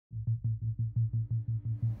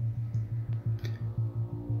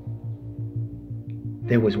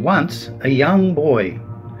There was once a young boy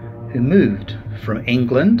who moved from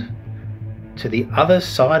England to the other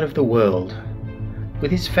side of the world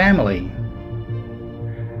with his family.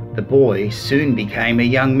 The boy soon became a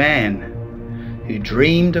young man who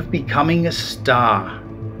dreamed of becoming a star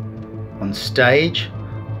on stage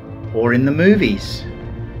or in the movies.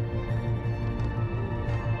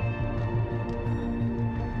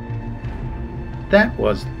 That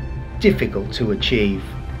was difficult to achieve,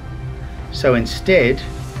 so instead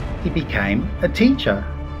he became a teacher.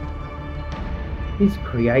 His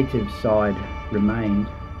creative side remained,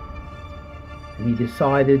 and he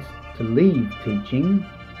decided to leave teaching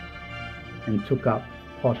and took up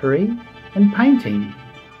pottery and painting,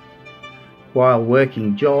 while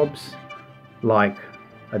working jobs like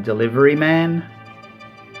a delivery man,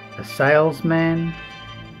 a salesman,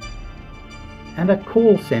 and a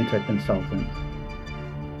call centre consultant,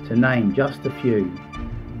 to name just a few.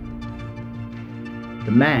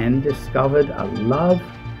 The man discovered a love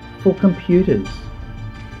for computers,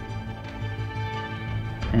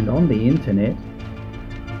 and on the internet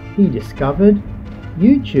he discovered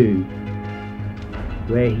YouTube,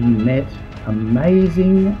 where he met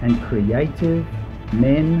amazing and creative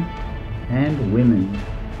men and women.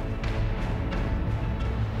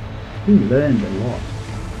 He learned a lot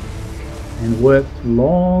and worked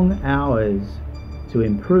long hours to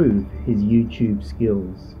improve his YouTube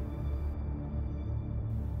skills.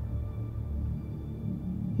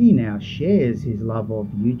 He now shares his love of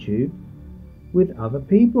YouTube with other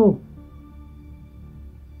people.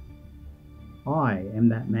 I am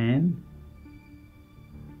that man.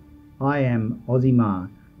 I am Aussie Mark.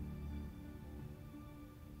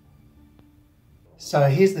 So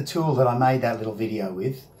here's the tool that I made that little video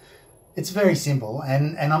with. It's very simple,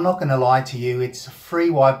 and I'm not going to lie to you, it's a free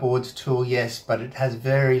whiteboard tool, yes, but it has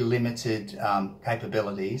very limited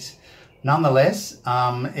capabilities. Nonetheless,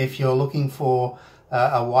 if you're looking for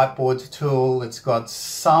a whiteboard tool that's got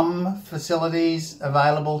some facilities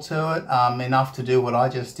available to it, enough to do what I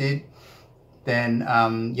just did, then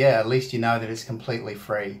yeah, at least you know that it's completely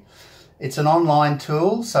free. It's an online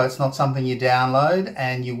tool, so it's not something you download,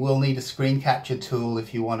 and you will need a screen capture tool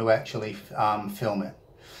if you want to actually film it.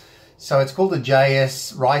 So it's called the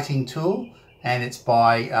JS Writing Tool, and it's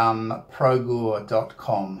by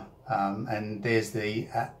progur.com. And there's the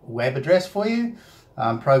web address for you,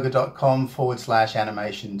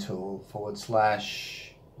 progur.com/animation tool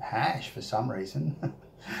 /# for some reason.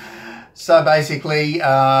 So basically,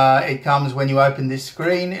 it comes when you open this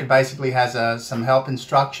screen. It basically has some help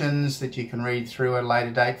instructions that you can read through at a later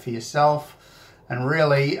date for yourself. And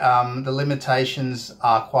really, the limitations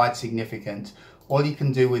are quite significant. All you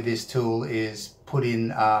can do with this tool is put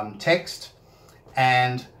in text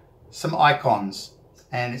and some icons.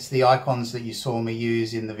 And it's the icons that you saw me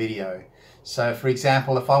use in the video. So for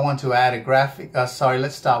example, if I want to add a graphic, let's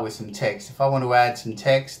start with some text. If I want to add some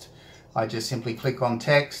text, I just simply click on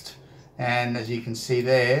text. And as you can see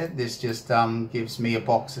there, this just gives me a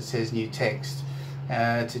box that says new text.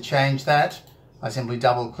 To change that, I simply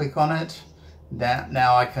double click on it.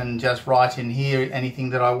 Now I can just write in here anything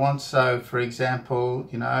that I want. So for example,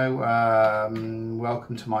 you know,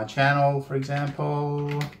 welcome to my channel, for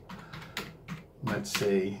example. Let's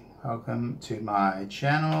see, welcome to my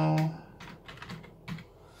channel.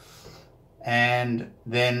 And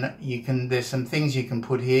then there's some things you can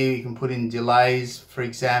put here. You can put in delays, for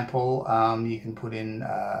example. You can put in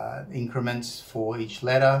increments for each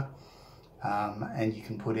letter. And you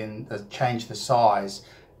can put in, change the size,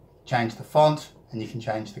 change the font, and you can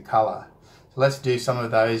change the color. So let's do some of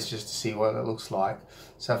those just to see what it looks like.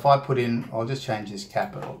 So if I put in, I'll just change this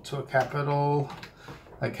capital to a capital.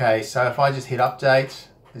 Okay, so if I just hit update,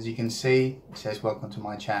 as you can see, it says welcome to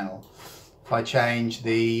my channel. If I change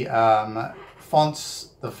the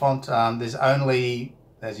fonts, there's only,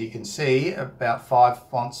 as you can see, about 5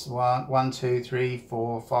 fonts. 1, 2, 3,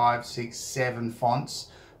 4, 5, 6, 7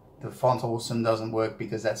 fonts. The font awesome doesn't work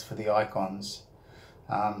because that's for the icons.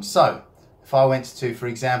 So if I went to, for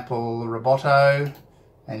example, Roboto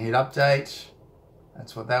and hit update,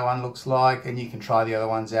 that's what that one looks like, and you can try the other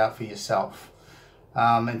ones out for yourself.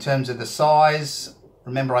 In terms of the size,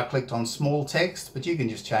 remember I clicked on small text, but you can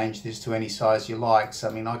just change this to any size you like. So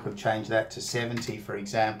I mean, I could change that to 70, for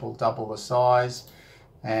example, double the size,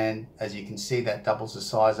 and as you can see, that doubles the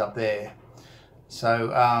size up there.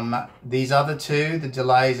 So these other two, the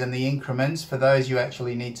delays and the increments, for those you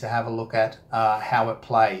actually need to have a look at how it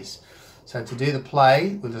plays. So to do the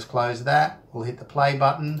play, we'll just close that, we'll hit the play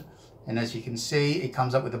button, and as you can see, it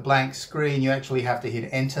comes up with a blank screen. You actually have to hit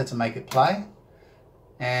enter to make it play.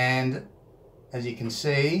 And as you can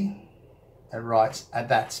see, it writes at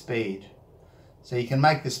that speed. So you can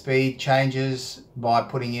make the speed changes by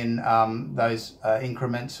putting in those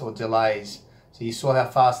increments or delays. So you saw how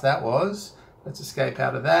fast that was. Let's escape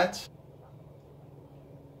out of that.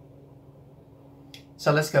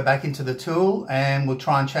 So let's go back into the tool and we'll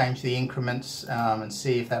try and change the increments and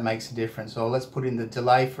see if that makes a difference. Or let's put in the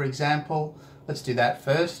delay, for example. Let's do that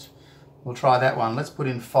first. We'll try that one. Let's put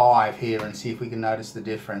in 5 here and see if we can notice the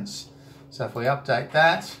difference. So if we update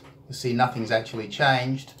that, you'll see nothing's actually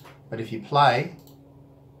changed. But if you play,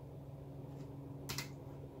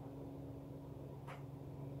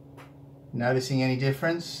 noticing any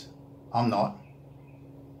difference? I'm not.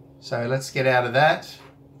 So let's get out of that.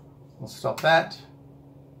 We'll stop that.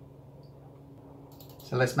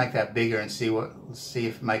 So let's make that bigger and see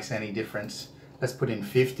if it makes any difference. Let's put in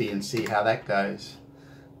 50 and see how that goes.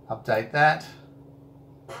 Update that.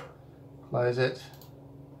 Close it.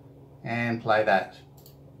 And play that.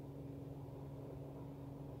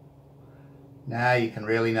 Now you can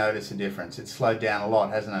really notice a difference. It's slowed down a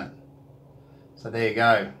lot, hasn't it? So there you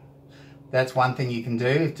go. That's one thing you can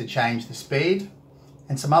do to change the speed.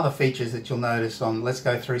 And some other features that you'll notice on, let's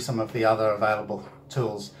go through some of the other available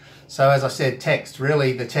tools. So as I said, text,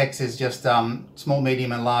 really the text is just small,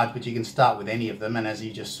 medium and large, but you can start with any of them. And as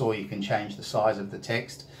you just saw, you can change the size of the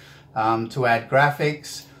text. To add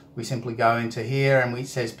graphics, we simply go into here and it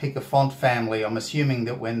says pick a font family. I'm assuming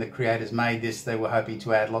that when the creators made this, they were hoping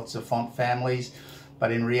to add lots of font families,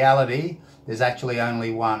 but in reality, there's actually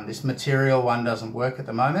only one. This material one doesn't work at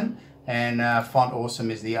the moment, and Font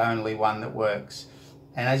Awesome is the only one that works.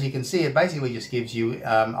 And as you can see, it basically just gives you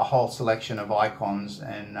a whole selection of icons,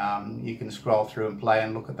 and you can scroll through and play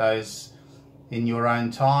and look at those in your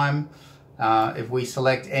own time. If we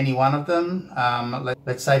select any one of them,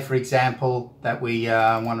 let's say for example that we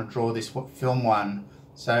want to draw this film one.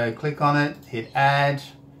 So click on it, hit add,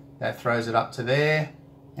 that throws it up to there,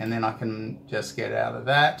 and then I can just get out of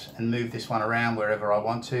that and move this one around wherever I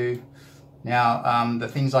want to. Now the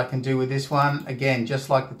things I can do with this one, again, just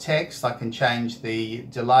like the text, I can change the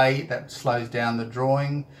delay, that slows down the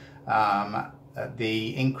drawing. The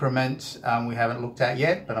increment we haven't looked at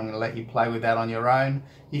yet, but I'm going to let you play with that on your own.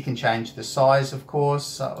 You can change the size, of course.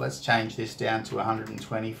 So let's change this down to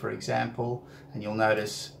 120, for example, and you'll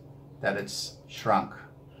notice that it's shrunk.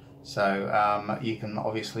 So you can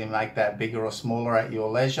obviously make that bigger or smaller at your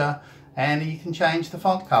leisure. And you can change the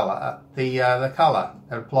font color, the color.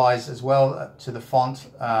 It applies as well to the font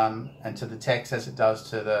and to the text as it does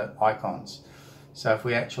to the icons. So if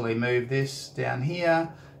we actually move this down here,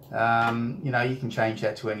 you know, you can change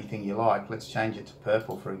that to anything you like. Let's change it to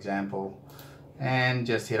purple, for example, and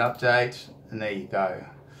just hit update, and there you go.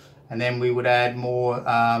 And then we would add more,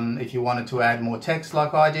 if you wanted to add more text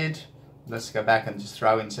like I did. Let's go back and just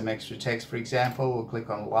throw in some extra text, for example. We'll click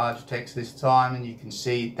on large text this time, and you can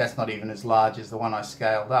see that's not even as large as the one I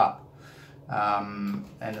scaled up. And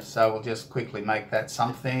so we'll just quickly make that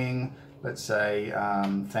something. Let's say,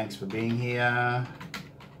 thanks for being here.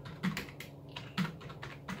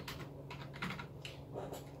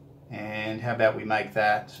 And how about we make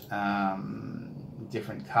that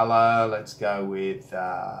different color? Let's go with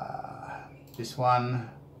this one.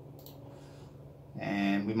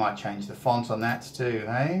 And we might change the font on that too,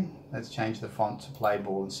 hey? Let's change the font to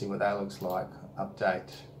Playboard and see what that looks like.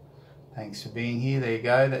 Update. Thanks for being here. There you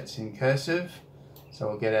go. That's in cursive. So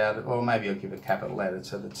we'll get out of, or maybe I'll give a capital letter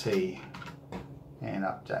to the T and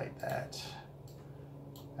update that.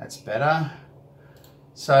 That's better.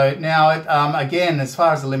 So now, again, as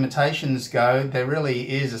far as the limitations go, there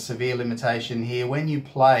really is a severe limitation here. When you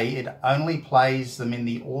play, it only plays them in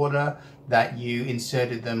the order that you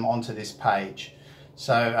inserted them onto this page.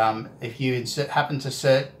 So if you happen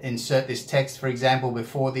to insert this text, for example,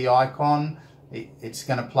 before the icon, it's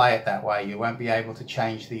going to play it that way. You won't be able to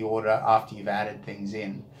change the order after you've added things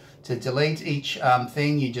in. To delete each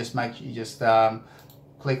thing, you just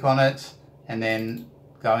click on it and then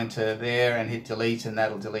go into there and hit delete, and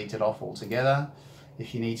that'll delete it off altogether.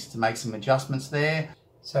 If you need to make some adjustments there.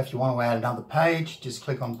 So if you want to add another page, just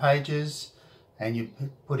click on pages and you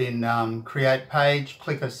put in create page,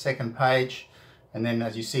 click a second page, and then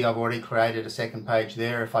as you see, I've already created a second page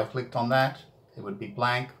there. If I clicked on that, it would be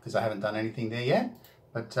blank because I haven't done anything there yet.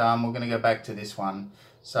 But we're going to go back to this one.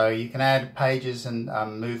 So you can add pages and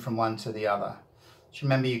move from one to the other. Just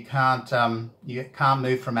remember, you can't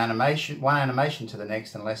move from one animation to the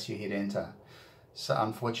next unless you hit enter. So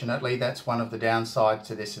unfortunately, that's one of the downsides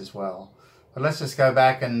to this as well. But let's just go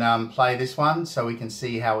back and play this one so we can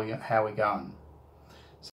see how we're going.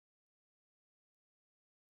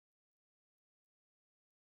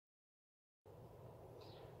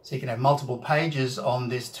 So you can have multiple pages on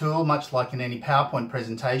this tool, much like in any PowerPoint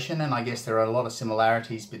presentation, and I guess there are a lot of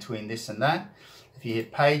similarities between this and that. If you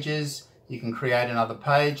hit pages, you can create another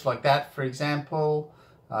page like that, for example.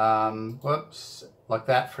 Like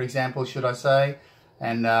that, for example, should I say.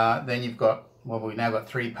 And then you've got, well, we've now got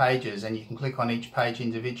 3 pages, and you can click on each page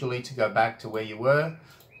individually to go back to where you were.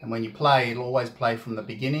 And when you play, it'll always play from the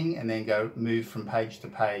beginning and then move from page to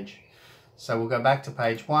page. So we'll go back to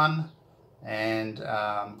page 1 and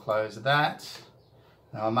close that.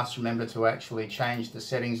 Now I must remember to actually change the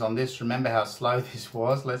settings on this. Remember how slow this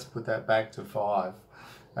was? Let's put that back to 5.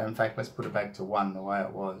 In fact, let's put it back to 1 the way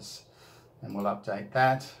it was. And we'll update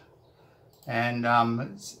that.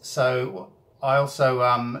 And so I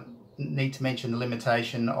also need to mention the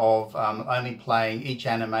limitation of only playing each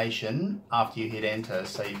animation after you hit enter.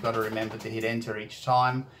 So you've got to remember to hit enter each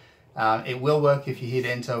time. It will work if you hit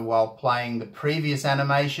enter while playing the previous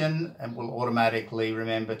animation, and will automatically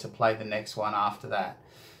remember to play the next one after that.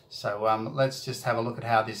 So let's just have a look at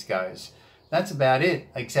how this goes. That's about it,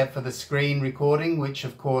 except for the screen recording, which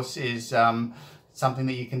of course is something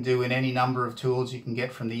that you can do in any number of tools you can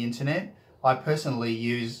get from the internet. I personally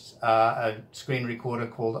use a screen recorder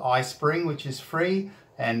called iSpring, which is free,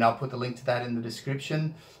 and I'll put the link to that in the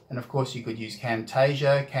description. And of course you could use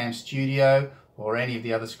Camtasia, Cam Studio, or any of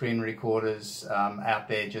the other screen recorders out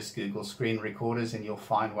there. Just Google screen recorders and you'll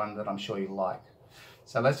find one that I'm sure you'll like.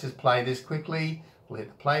 So let's just play this quickly. We'll hit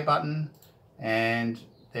the play button, and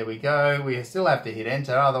there we go. We still have to hit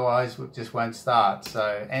enter, otherwise it just won't start.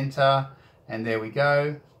 So enter, and there we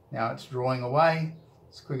go. Now it's drawing away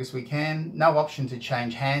as quick as we can. No option to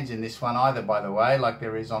change hands in this one either, by the way, like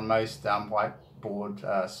there is on most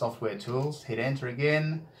whiteboard software tools. Hit enter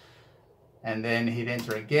again, and then hit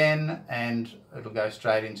enter again, and it'll go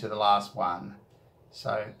straight into the last one.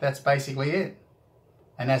 So that's basically it.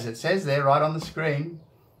 And as it says there right on the screen,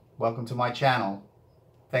 welcome to my channel.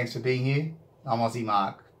 Thanks for being here. I'm Aussie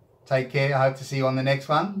Mark. Take care. I hope to see you on the next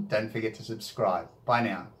one. Don't forget to subscribe. Bye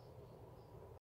now.